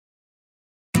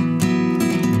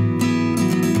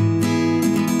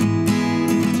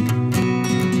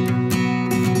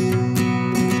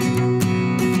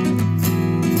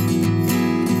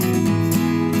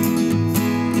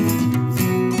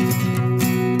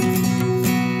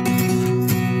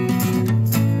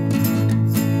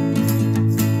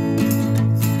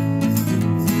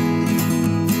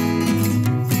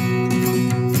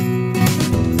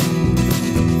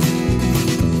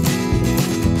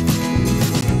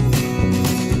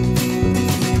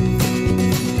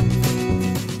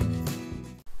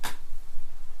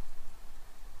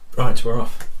Right, we're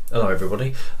off. Hello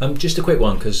everybody. Just a quick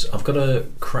one because I've got to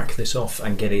crack this off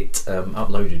and get it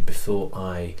uploaded before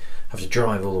I have to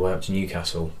drive all the way up to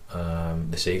Newcastle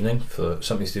this evening for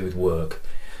something to do with work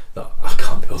that I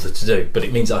can't be bothered to do, but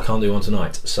it means I can't do one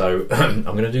tonight. So I'm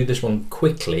going to do this one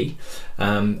quickly,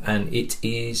 and it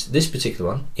is this particular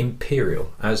one,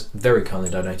 Imperial, as very kindly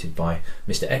donated by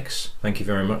Mr. X. Thank you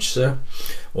very much, sir,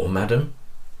 or madam.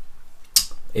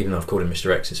 Even though I've called him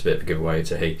Mr. X, it's a bit of a giveaway, it's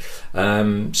a he.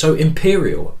 So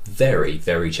Imperial, very,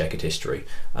 very checkered history,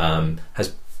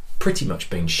 has pretty much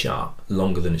been shut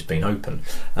longer than it's been open.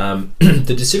 The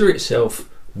distillery itself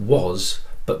was,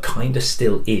 but kind of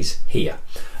still is, here.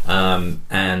 And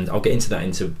I'll get into that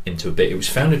into a bit. It was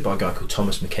founded by a guy called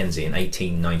Thomas Mackenzie in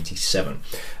 1897,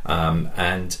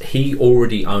 and he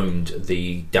already owned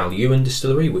the Dalhousie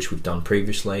distillery, which we've done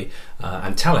previously,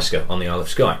 and Talisker on the Isle of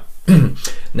Skye.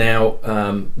 Now,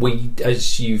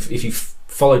 if you've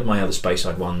followed my other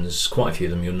Speyside ones, quite a few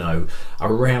of them you'll know,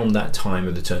 around that time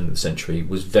of the turn of the century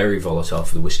was very volatile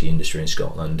for the whisky industry in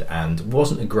Scotland, and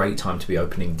wasn't a great time to be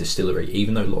opening a distillery,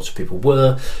 even though lots of people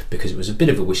were, because it was a bit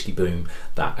of a whisky boom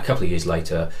that a couple of years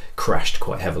later crashed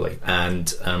quite heavily.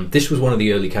 And this was one of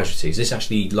the early casualties. This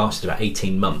actually lasted about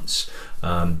 18 months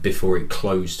before it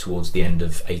closed towards the end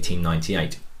of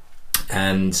 1898.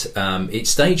 And it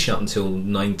stayed shut until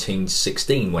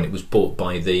 1916, when it was bought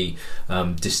by the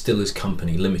Distillers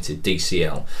Company Limited,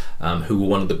 DCL, who were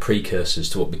one of the precursors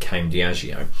to what became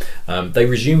Diageo. They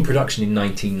resumed production in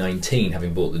 1919,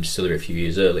 having bought the distillery a few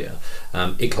years earlier.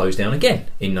 It closed down again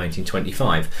in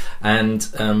 1925,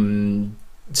 and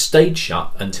stayed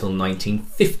shut until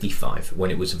 1955,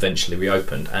 when it was eventually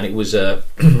reopened. And it was a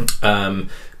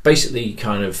basically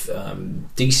kind of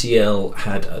DCL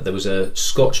had there was a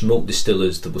Scotch malt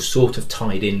distillers that was sort of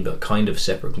tied in but kind of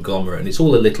separate conglomerate, and it's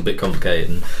all a little bit complicated,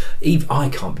 and even I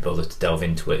can't be bothered to delve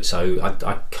into it, so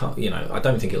I can't, you know, I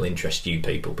don't think it'll interest you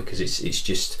people, because it's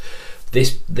just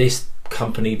this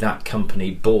company, that company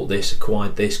bought this,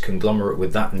 acquired this conglomerate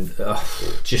with that, and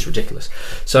just ridiculous.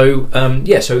 So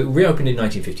yeah, so it reopened in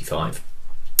 1955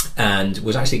 and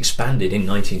was actually expanded in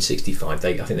 1965.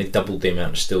 I think they doubled the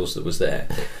amount of stills that was there.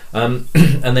 And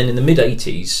then in the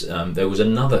mid-80s, there was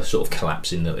another sort of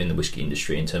collapse in the whisky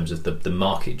industry in terms of the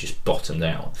market just bottomed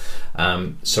out.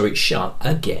 So it shut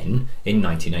again in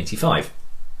 1985.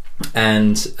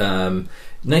 And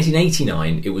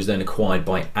 1989, it was then acquired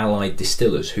by Allied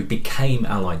Distillers, who became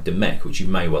Allied Domecq, which you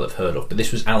may well have heard of, but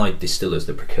this was Allied Distillers,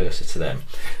 the precursor to them.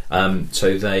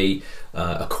 So they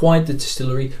acquired the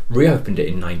distillery, reopened it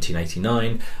in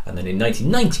 1989, and then in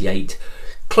 1998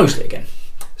 closed it again.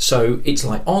 So it's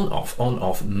like on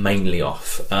off, mainly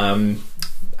off.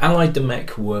 Allied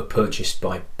Domecq were purchased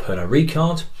by Pernod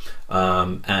Ricard,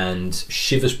 and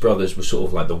Chivas Brothers were sort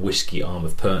of like the whisky arm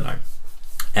of Pernod.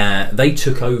 They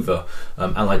took over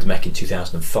Allied Domecq in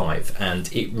 2005, and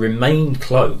it remained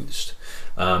closed.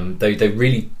 They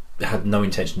really had no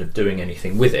intention of doing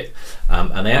anything with it,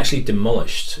 and they actually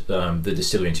demolished the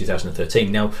distillery in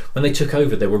 2013. Now, when they took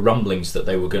over, there were rumblings that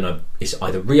they were going to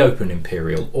either reopen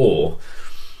Imperial or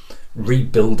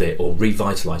rebuild it or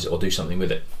revitalise it or do something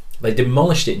with it. They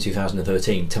demolished it in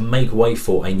 2013 to make way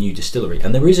for a new distillery,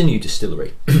 and there is a new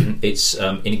distillery. It's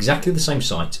in exactly the same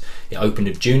site. It opened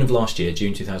in June of last year,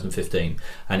 June 2015,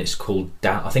 and it's called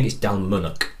I think it's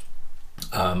Dalhousie,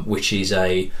 which is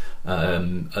a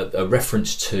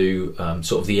reference to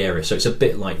sort of the area. So it's a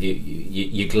bit like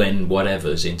your Glen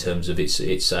whatevers in terms of it's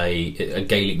a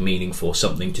Gaelic meaning for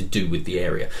something to do with the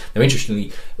area. Now,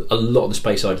 interestingly, a lot of the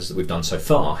Speysiders that we've done so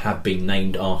far have been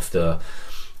named after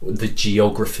the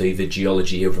geography, the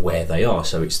geology of where they are.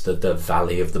 So it's the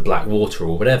Valley of the Black Water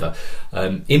or whatever.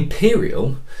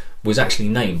 Imperial was actually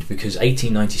named because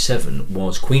 1897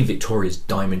 was Queen Victoria's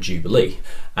Diamond Jubilee,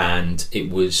 and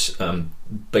it was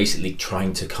basically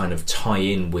trying to kind of tie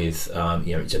in with,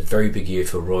 you know, it's a very big year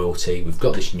for royalty. We've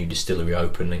got this new distillery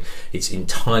opening. It's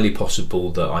entirely possible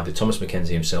that either Thomas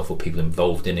Mackenzie himself or people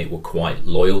involved in it were quite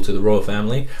loyal to the royal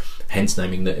family, hence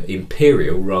naming the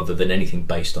Imperial rather than anything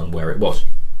based on where it was.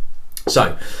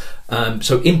 So,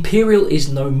 so Imperial is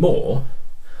no more,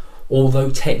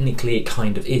 although technically it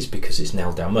kind of is, because it's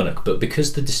now Dalhousie. But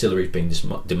because the distillery has been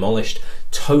demolished,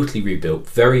 totally rebuilt,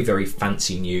 very, very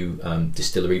fancy new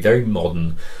distillery, very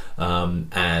modern,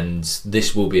 and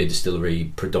this will be a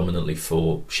distillery predominantly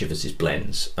for Chivas'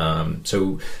 blends.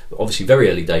 So obviously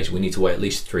very early days, we need to wait at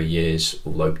least 3 years,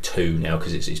 although 2 now,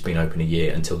 because it's been open a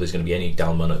year, until there's going to be any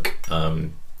Dalhousie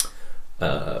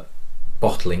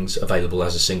bottlings available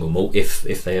as a single malt,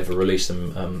 if they ever release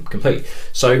them completely.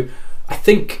 So I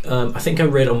think I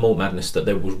read on Malt Madness that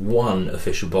there was one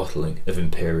official bottling of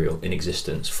Imperial in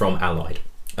existence from Allied,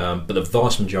 but the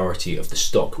vast majority of the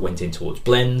stock went in towards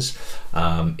blends.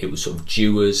 It was sort of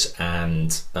Dewars and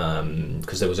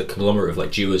because there was a conglomerate of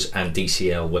like Dewars and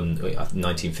DCL when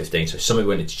 1915. So some of it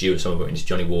went into Dewars, some of it went into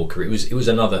Johnny Walker. It was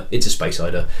another. It's a space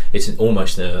cider. It's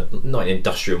almost not an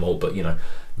industrial malt, but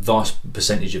vast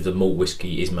percentage of the malt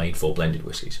whiskey is made for blended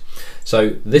whiskies.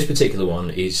 So this particular one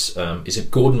is a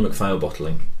Gordon MacPhail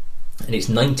bottling, and it's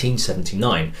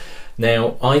 1979.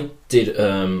 Now I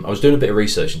was doing a bit of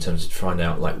research in terms of to find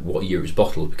out like what year it was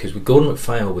bottled, because with Gordon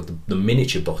MacPhail, with the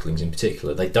miniature bottlings in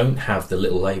particular, they don't have the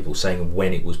little label saying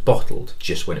when it was bottled,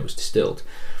 just when it was distilled.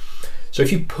 So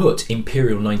if you put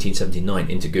Imperial 1979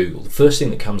 into Google, the first thing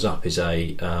that comes up is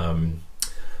a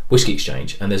Whisky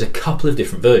Exchange, and there's a couple of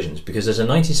different versions, because there's a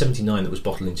 1979 that was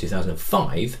bottled in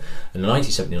 2005 and a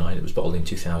 1979 that was bottled in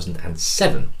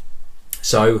 2007.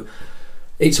 So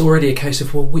it's already a case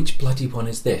of, well, which bloody one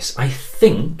is this? I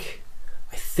think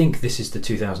this is the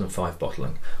 2005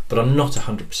 bottling, but I'm not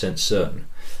 100% certain.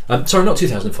 Sorry, not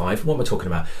 2005. What am I talking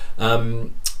about?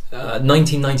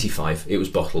 1995 it was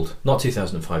bottled, not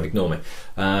 2005. Ignore me.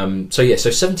 So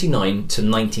 79 to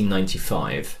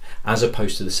 1995, as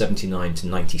opposed to the 79 to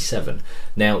 97.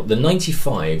 Now the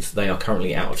 95, they are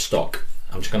currently out of stock.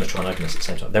 I'm just going to try and open this at the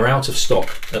same time. They're out of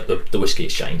stock at the Whisky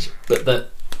Exchange, but the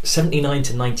 79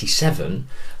 to 97,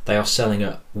 they are selling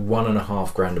at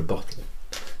 £1.5 a bottle.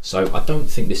 So I don't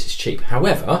think this is cheap.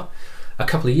 However, a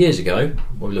couple of years ago,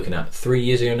 what we're looking at 3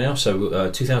 years ago now, so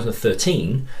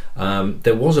 2013,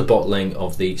 there was a bottling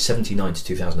of the 79 to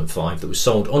 2005 that was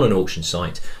sold on an auction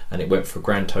site, and it went for a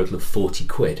grand total of 40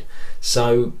 quid.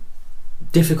 So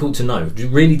difficult to know,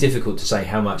 really difficult to say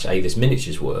how much this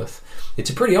miniature's worth. It's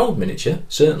a pretty old miniature,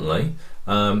 certainly,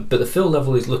 but the fill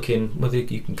level is looking, whether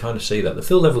you can kind of see that, the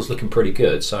fill level is looking pretty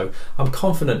good, so I'm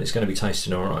confident it's going to be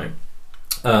tasting alright.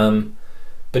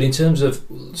 But in terms of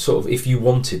sort of if you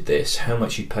wanted this, how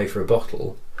much you'd pay for a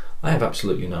bottle, I have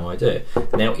absolutely no idea.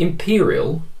 Now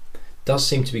Imperial does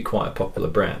seem to be quite a popular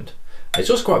brand. It's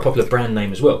also quite a popular brand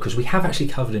name as well, because we have actually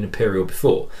covered an Imperial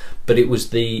before, but it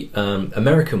was the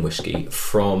American whiskey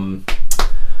from,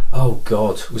 oh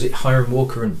god, was it Hiram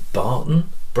Walker and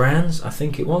Barton brands, I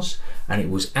think it was, and it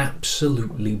was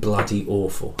absolutely bloody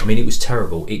awful. I mean, it was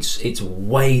terrible. It's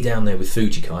way down there with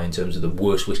Fujikai in terms of the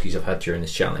worst whiskies I've had during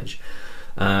this challenge.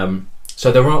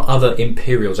 So there are other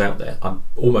Imperials out there. I'm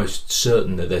almost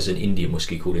certain that there's an Indian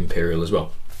whiskey called Imperial as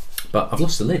well, but I've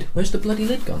lost the lid. Where's the bloody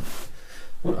lid gone?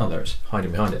 What? Oh, there it is,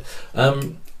 hiding behind it.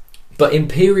 But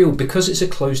Imperial, because it's a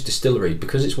closed distillery,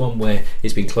 because it's one where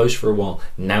it's been closed for a while,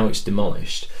 now it's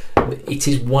demolished, it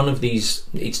is one of these,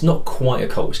 it's not quite a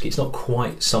cult whiskey, it's not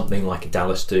quite something like a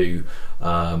Dallas Dew,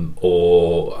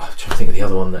 or I'm trying to think of the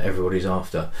other one that everybody's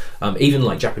after, even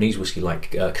like Japanese whiskey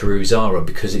like Kuruizara,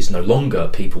 because it's no longer,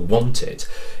 people want it.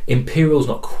 Imperial's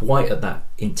not quite at that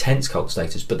intense cult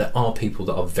status, but there are people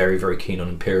that are very, very keen on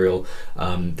Imperial.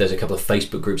 There's a couple of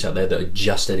Facebook groups out there that are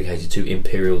just dedicated to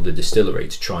Imperial, the distillery,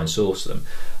 to try and source them.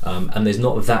 And there's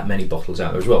not that many bottles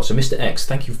out there as well. So Mr. X,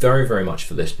 thank you very, very much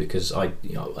for this, because I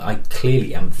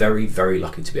clearly am very, very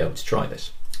lucky to be able to try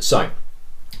this. So,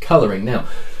 colouring now.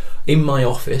 In my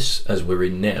office, as we're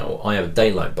in now, I have a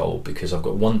daylight bulb because I've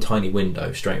got one tiny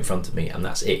window straight in front of me, and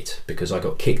that's it, because I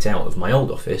got kicked out of my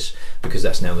old office because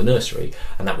that's now the nursery,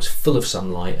 and that was full of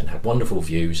sunlight and had wonderful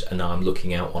views, and now I'm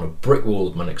looking out on a brick wall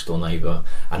of my next door neighbour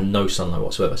and no sunlight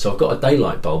whatsoever. So I've got a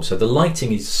daylight bulb, so the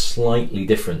lighting is slightly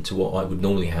different to what I would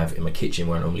normally have in my kitchen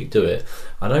where I normally do it.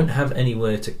 I don't have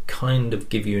anywhere to kind of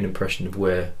give you an impression of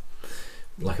where,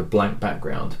 like a blank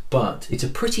background, but it's a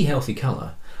pretty healthy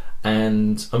colour.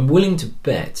 And I'm willing to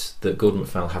bet that Gordon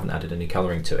MacPhail haven't added any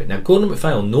colouring to it. Now, Gordon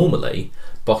MacPhail normally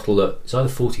bottle at, it's either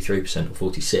 43%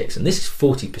 or 46%, and this is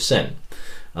 40%,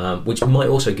 which might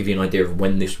also give you an idea of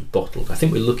when this was bottled. I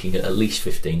think we're looking at least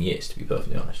 15 years, to be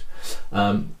perfectly honest.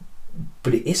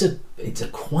 But it's a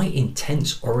quite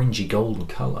intense orangey golden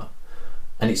colour.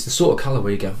 And it's the sort of colour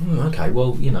where you go, okay,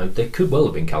 well, you know, there could well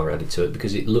have been colour added to it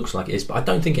because it looks like it is, but I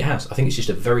don't think it has. I think it's just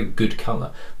a very good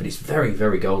colour, but it's very,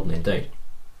 very golden indeed.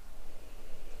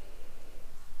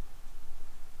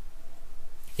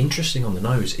 Interesting on the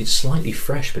nose, it's slightly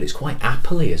fresh, but it's quite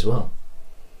appley as well.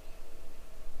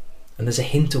 And there's a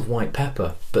hint of white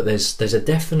pepper, but there's a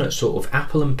definite sort of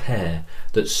apple and pear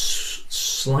that's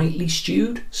slightly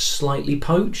stewed, slightly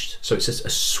poached, so it's a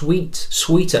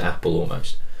sweeter apple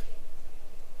almost.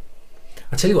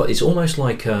 I tell you what, it's almost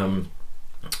like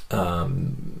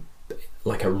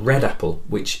like a red apple,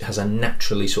 which has a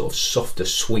naturally sort of softer,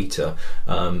 sweeter.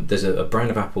 There's a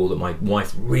brand of apple that my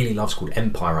wife really loves called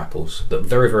Empire apples. That are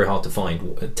very, very hard to find.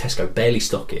 Tesco barely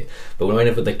stock it, but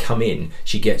whenever they come in,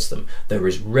 she gets them. They're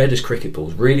as red as cricket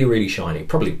balls, really, really shiny.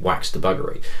 Probably waxed to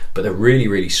buggery, but they're really,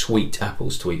 really sweet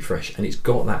apples to eat fresh, and it's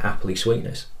got that appley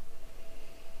sweetness.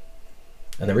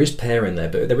 And there is pear in there,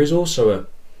 but there is also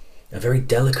a very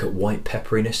delicate white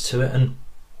pepperiness to it, and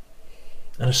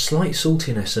a slight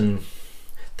saltiness, and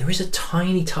there is a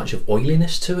tiny touch of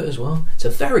oiliness to it as well. It's a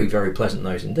very, very pleasant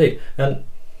nose indeed, and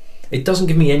it doesn't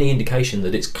give me any indication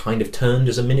that it's kind of turned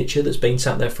as a miniature that's been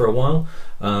sat there for a while.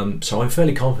 So I'm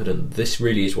fairly confident this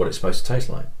really is what it's supposed to taste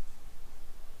like.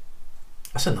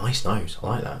 That's a nice nose, I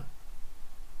like that.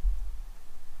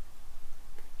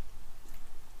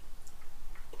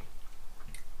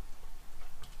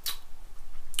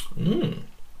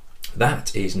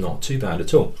 That is not too bad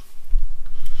at all.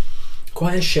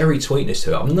 Quite a sherry sweetness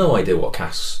to it. I've no idea what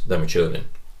casks they're matured in,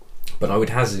 but I would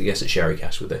hazard a guess at sherry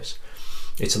cask with this.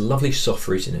 It's a lovely soft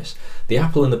fruitiness. The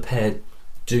apple and the pear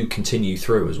do continue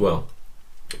through as well,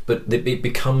 but it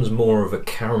becomes more of a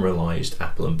caramelised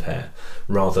apple and pear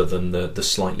rather than the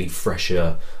slightly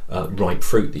fresher ripe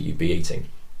fruit that you'd be eating.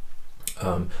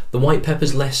 The white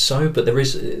pepper's less so, but there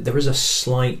is a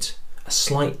slight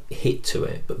hit to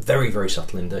it, but very, very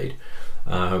subtle indeed.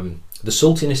 The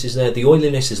saltiness is there, the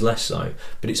oiliness is less so,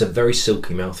 but it's a very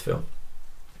silky mouthfeel.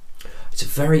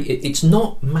 It's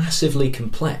not massively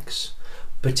complex,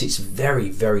 but it's very,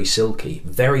 very silky,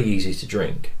 very easy to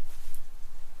drink.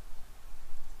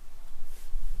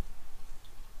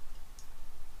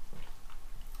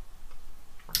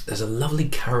 There's a lovely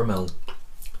caramel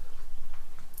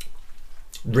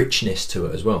richness to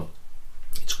it as well.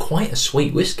 It's quite a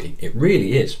sweet whiskey, it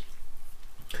really is.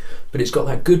 But it's got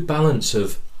that good balance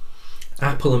of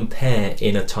apple and pear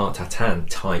in a tart tatin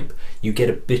type. You get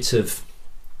a bit of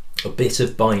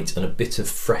bite and a bit of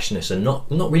freshness, and not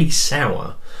really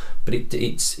sour, but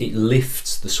it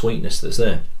lifts the sweetness that's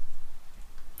there.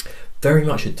 Very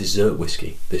much a dessert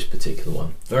whiskey, this particular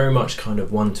one. Very much kind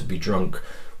of one to be drunk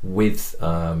with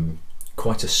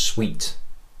quite a sweet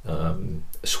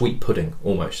pudding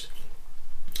almost.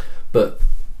 But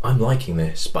I'm liking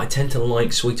this, but I tend to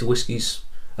like sweeter whiskies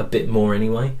a bit more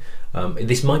anyway.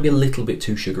 This might be a little bit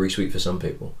too sugary sweet for some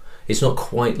people. It's not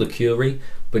quite liqueur-y,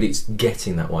 but it's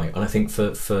getting that way. And I think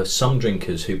for some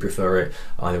drinkers who prefer it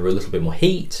either a little bit more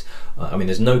heat, I mean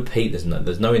there's no peat,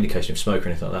 there's no indication of smoke or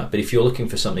anything like that, but if you're looking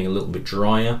for something a little bit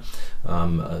drier,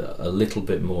 a little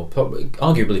bit more,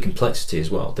 arguably complexity as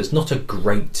well, there's not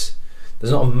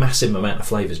a massive amount of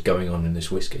flavours going on in this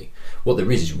whiskey. What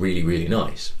there is really, really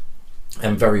nice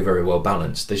and very, very well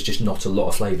balanced. There's just not a lot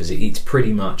of flavours. It's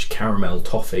pretty much caramel,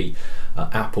 toffee,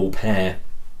 apple, pear,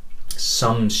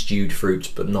 some stewed fruits,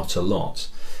 but not a lot,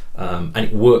 and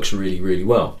it works really, really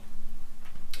well.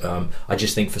 I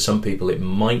just think for some people it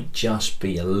might just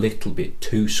be a little bit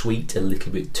too sweet, a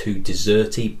little bit too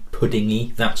desserty,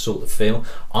 puddingy, that sort of feel.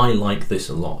 I like this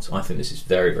a lot. I think this is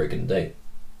very, very good indeed.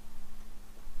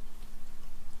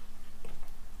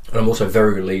 And I'm also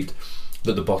very relieved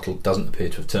that the bottle doesn't appear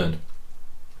to have turned.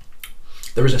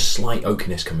 There is a slight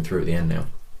oakiness coming through at the end now,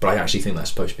 but I actually think that's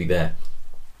supposed to be there.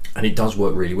 And it does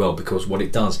work really well, because what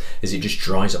it does is it just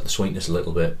dries up the sweetness a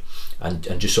little bit and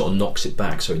just sort of knocks it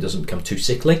back so it doesn't become too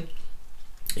sickly.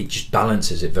 It just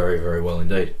balances it very, very well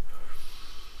indeed.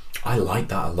 I like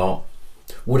that a lot.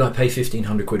 Would I pay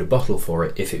 1,500 quid a bottle for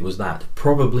it if it was that?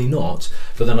 Probably not,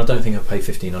 but then I don't think I'd pay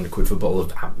 1,500 quid for a bottle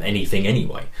of anything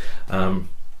anyway.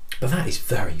 But that is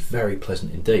very, very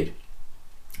pleasant indeed.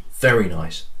 Very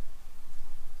nice.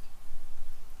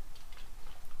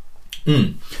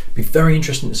 Be very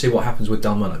interesting to see what happens with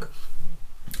Dalmunnock.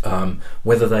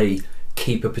 Whether they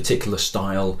keep a particular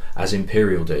style as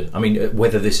Imperial did. I mean,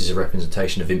 whether this is a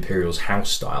representation of Imperial's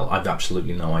house style, I've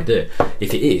absolutely no idea.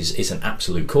 If it is, it's an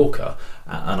absolute corker,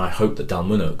 and I hope that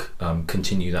Dalmunnock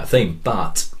continue that theme.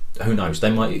 But who knows?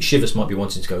 Chivas might be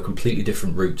wanting to go a completely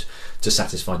different route to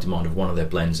satisfy demand of one of their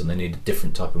blends, and they need a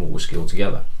different type of whiskey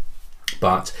altogether.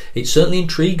 But it certainly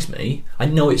intrigues me. I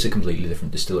know it's a completely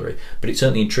different distillery, but it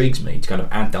certainly intrigues me to kind of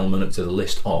add Dalmunnock to the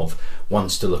list of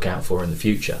ones to look out for in the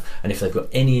future. And if they've got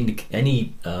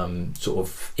any sort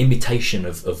of imitation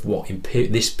of what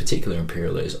this particular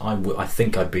Imperial is, I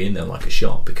think I'd be in there like a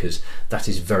shot, because that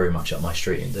is very much up my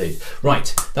street indeed.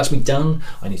 Right, that's me done.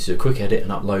 I need to do a quick edit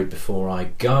and upload before I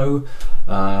go.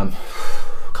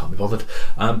 Can't be bothered.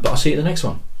 But I'll see you at the next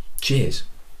one. Cheers.